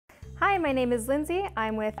Hi, my name is Lindsay.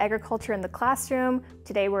 I'm with Agriculture in the Classroom.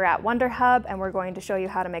 Today we're at Wonderhub and we're going to show you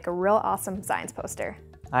how to make a real awesome science poster.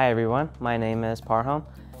 Hi everyone, my name is Parham.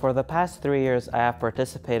 For the past 3 years, I have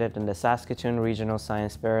participated in the Saskatoon Regional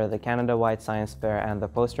Science Fair, the Canada-wide Science Fair, and the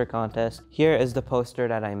poster contest. Here is the poster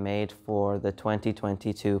that I made for the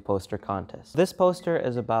 2022 poster contest. This poster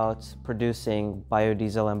is about producing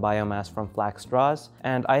biodiesel and biomass from flax straws,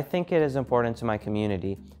 and I think it is important to my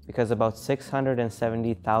community because about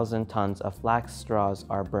 670,000 tons of flax straws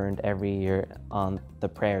are burned every year on the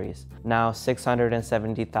prairies. Now,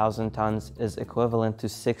 670,000 tons is equivalent to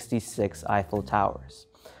 66 Eiffel Towers.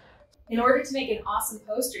 In order to make an awesome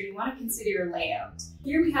poster, you want to consider your layout.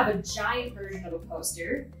 Here we have a giant version of a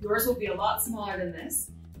poster. Yours will be a lot smaller than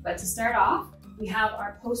this. But to start off, we have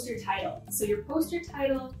our poster title. So your poster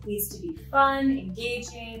title needs to be fun,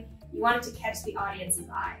 engaging. You want it to catch the audience's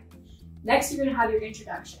eye. Next, you're going to have your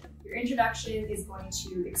introduction. Your introduction is going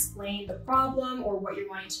to explain the problem or what you're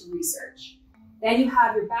wanting to research. Then you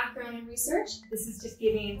have your background and research. This is just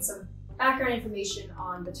giving some background information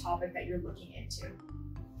on the topic that you're looking into.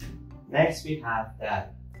 Next, we have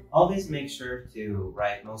that. Always make sure to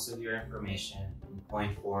write most of your information in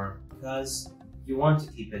point form because you want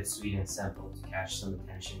to keep it sweet and simple to catch some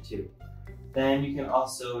attention too. Then you can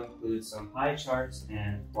also include some pie charts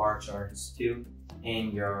and bar charts too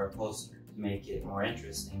in your poster to make it more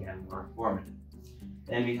interesting and more informative.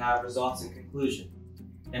 Then we have results and conclusion.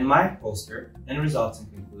 In my poster, in results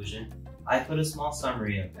and conclusion, I put a small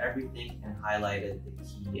summary of everything and highlighted the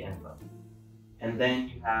key info. And then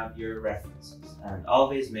you have your references, and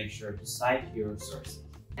always make sure to cite your sources.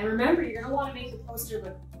 And remember, you're gonna wanna make the poster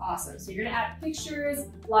look awesome. So you're gonna add pictures,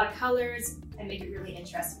 a lot of colors, and make it really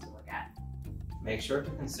interesting to look at. Make sure to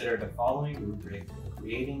consider the following rubric for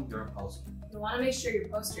creating your poster. You wanna make sure your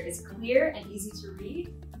poster is clear and easy to read,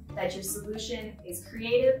 that your solution is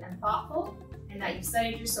creative and thoughtful, and that you've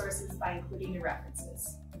cited your sources by including your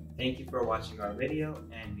references. Thank you for watching our video,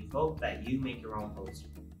 and we hope that you make your own poster.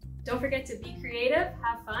 Don't forget to be creative,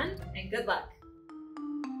 have fun, and good luck.